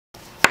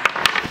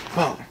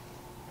Boom.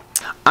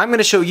 I'm going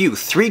to show you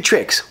 3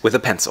 tricks with a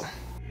pencil.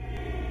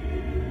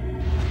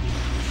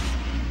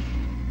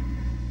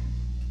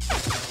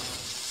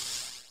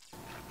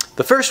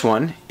 The first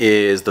one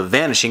is the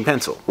vanishing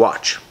pencil.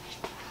 Watch.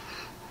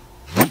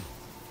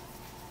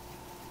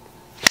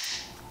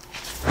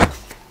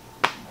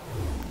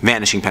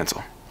 Vanishing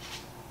pencil.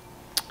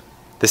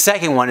 The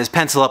second one is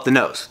pencil up the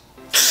nose.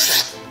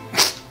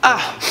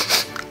 Ah!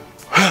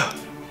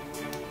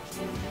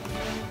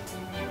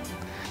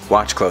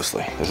 Watch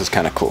closely. This is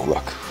kind of cool.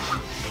 Look.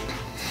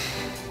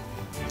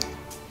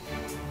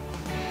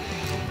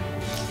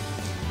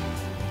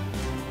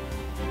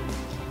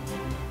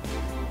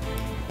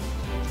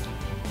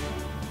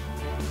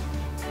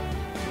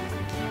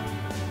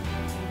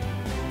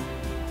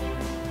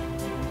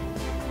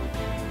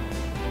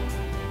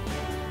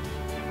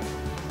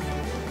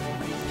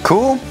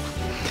 Cool?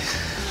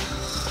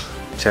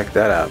 Check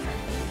that out.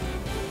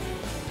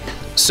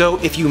 So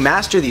if you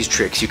master these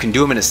tricks, you can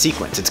do them in a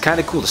sequence. It's kind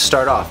of cool to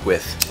start off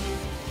with.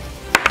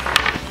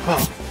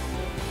 Oh.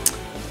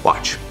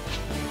 Watch.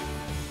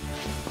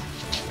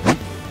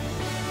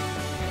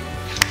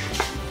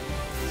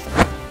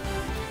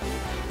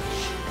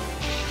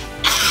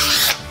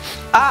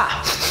 Ah!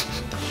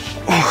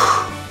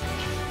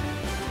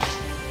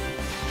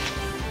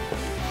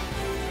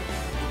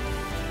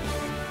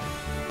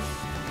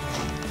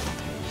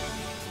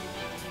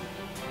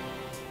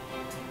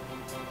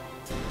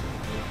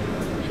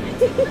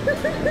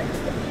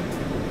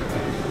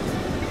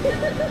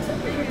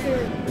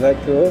 Is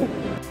that cool?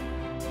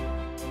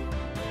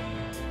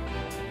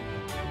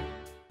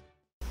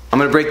 I'm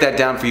going to break that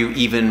down for you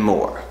even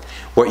more.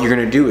 What you're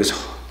going to do is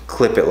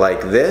clip it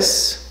like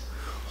this,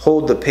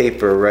 hold the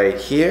paper right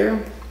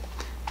here,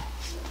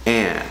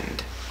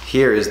 and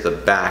here is the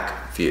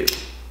back view.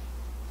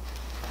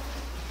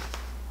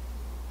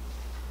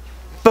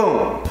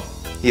 Boom!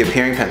 The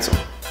appearing pencil.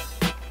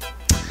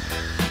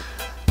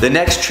 The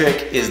next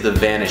trick is the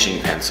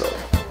vanishing pencil.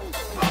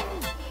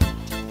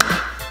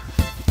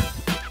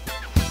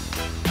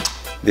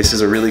 This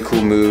is a really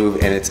cool move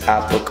and it's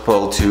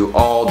applicable to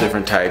all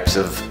different types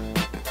of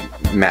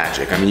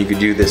magic. I mean, you could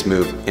do this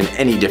move in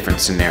any different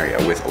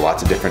scenario with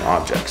lots of different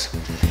objects.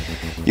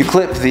 You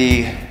clip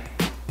the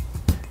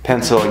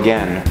pencil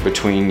again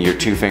between your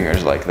 2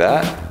 fingers like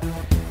that.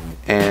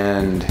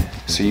 And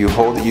so you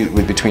hold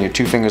it between your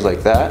 2 fingers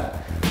like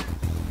that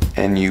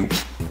and you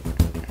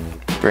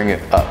bring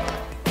it up.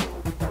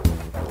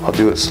 I'll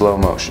do it slow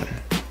motion.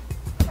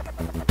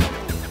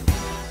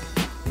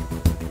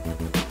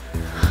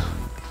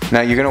 Now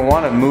you're going to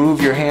want to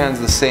move your hands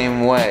the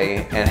same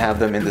way and have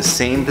them in the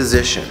same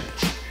position.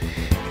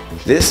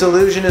 This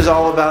illusion is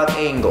all about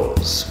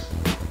angles.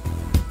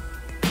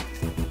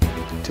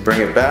 To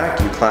bring it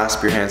back, you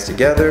clasp your hands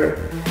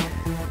together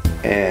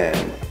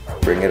and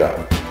bring it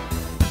up.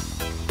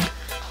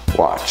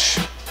 Watch.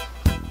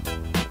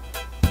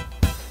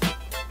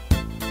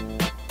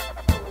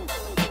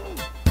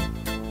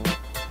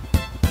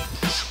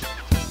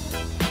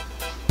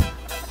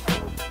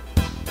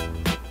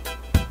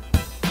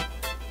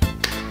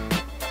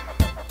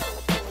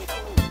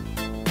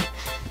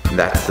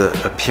 That's the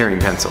appearing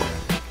pencil.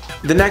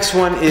 The next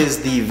one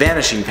is the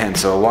vanishing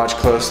pencil. Watch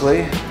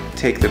closely.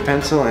 Take the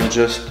pencil and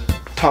just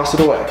toss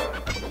it away.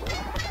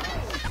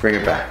 Bring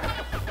it back.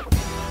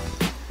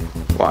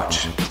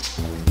 Watch.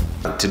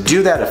 To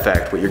do that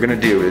effect, what you're going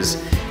to do is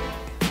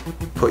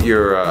put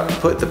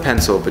the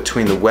pencil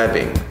between the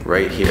webbing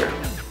right here.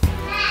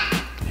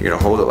 You're going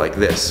to hold it like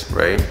this,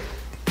 right?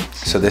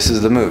 So this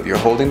is the move. You're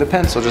holding the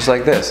pencil just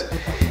like this,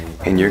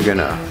 and you're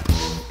gonna.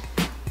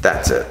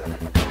 That's it.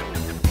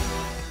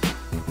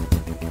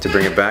 To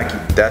bring it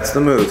back, that's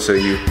the move, so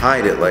you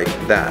hide it like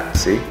that,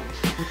 see?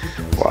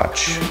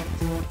 Watch.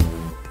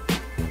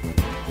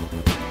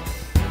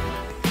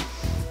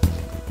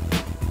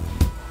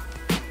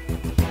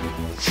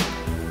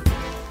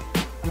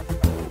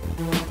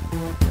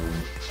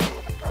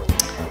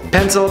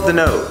 Pencil up the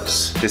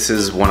nose. This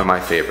is one of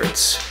my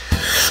favorites.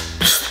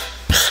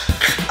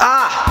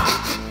 Ah!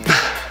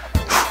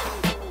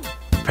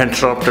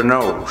 Pencil up the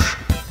nose.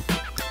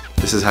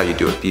 This is how you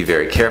do it. Be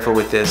very careful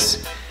with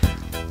this.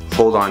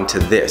 Hold on to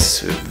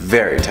this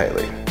very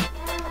tightly.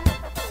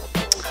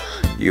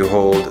 You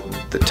hold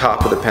the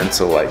top of the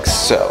pencil like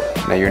so.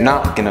 Now you're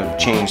not gonna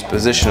change the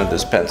position of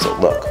this pencil.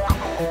 Look,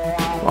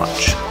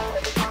 watch.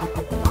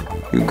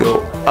 You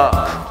go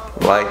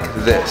up like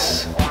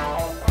this.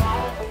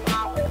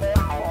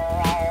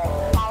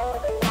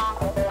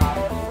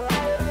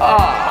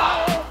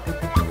 Ah!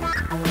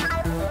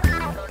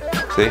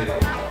 See?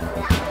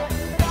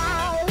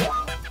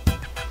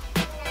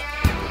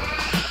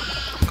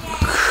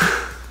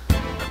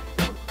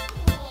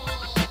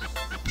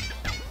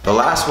 The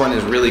last one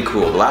is really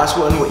cool. The last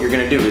one, what you're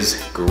gonna do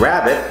is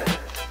grab it,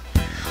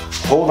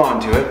 hold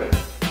on to it,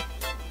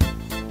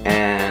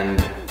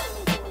 and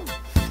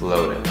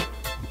float it.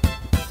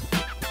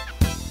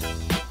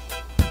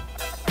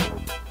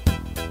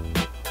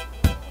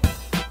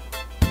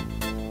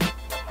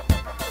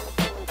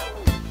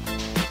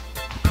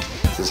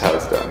 This is how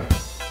it's done.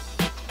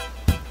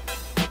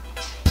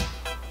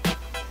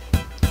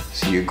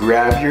 you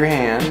grab your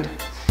hand,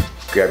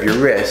 grab your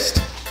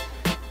wrist,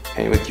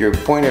 and with your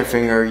pointer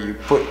finger, you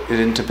put it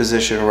into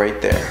position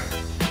right there.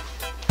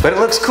 But it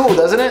looks cool,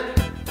 doesn't it?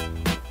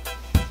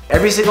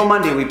 Every single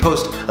Monday we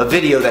post a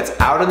video that's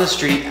out on the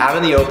street, out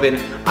in the open.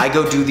 I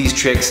go do these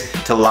tricks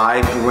to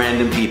live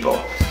random people.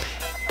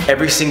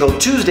 Every single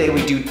Tuesday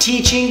we do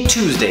Teaching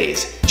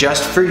Tuesdays,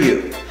 just for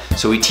you.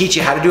 So we teach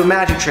you how to do a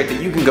magic trick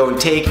that you can go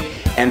and take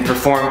and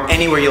perform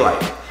anywhere you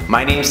like.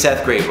 My name's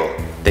Seth Grable.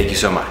 Thank you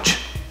so much.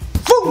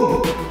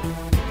 Boom!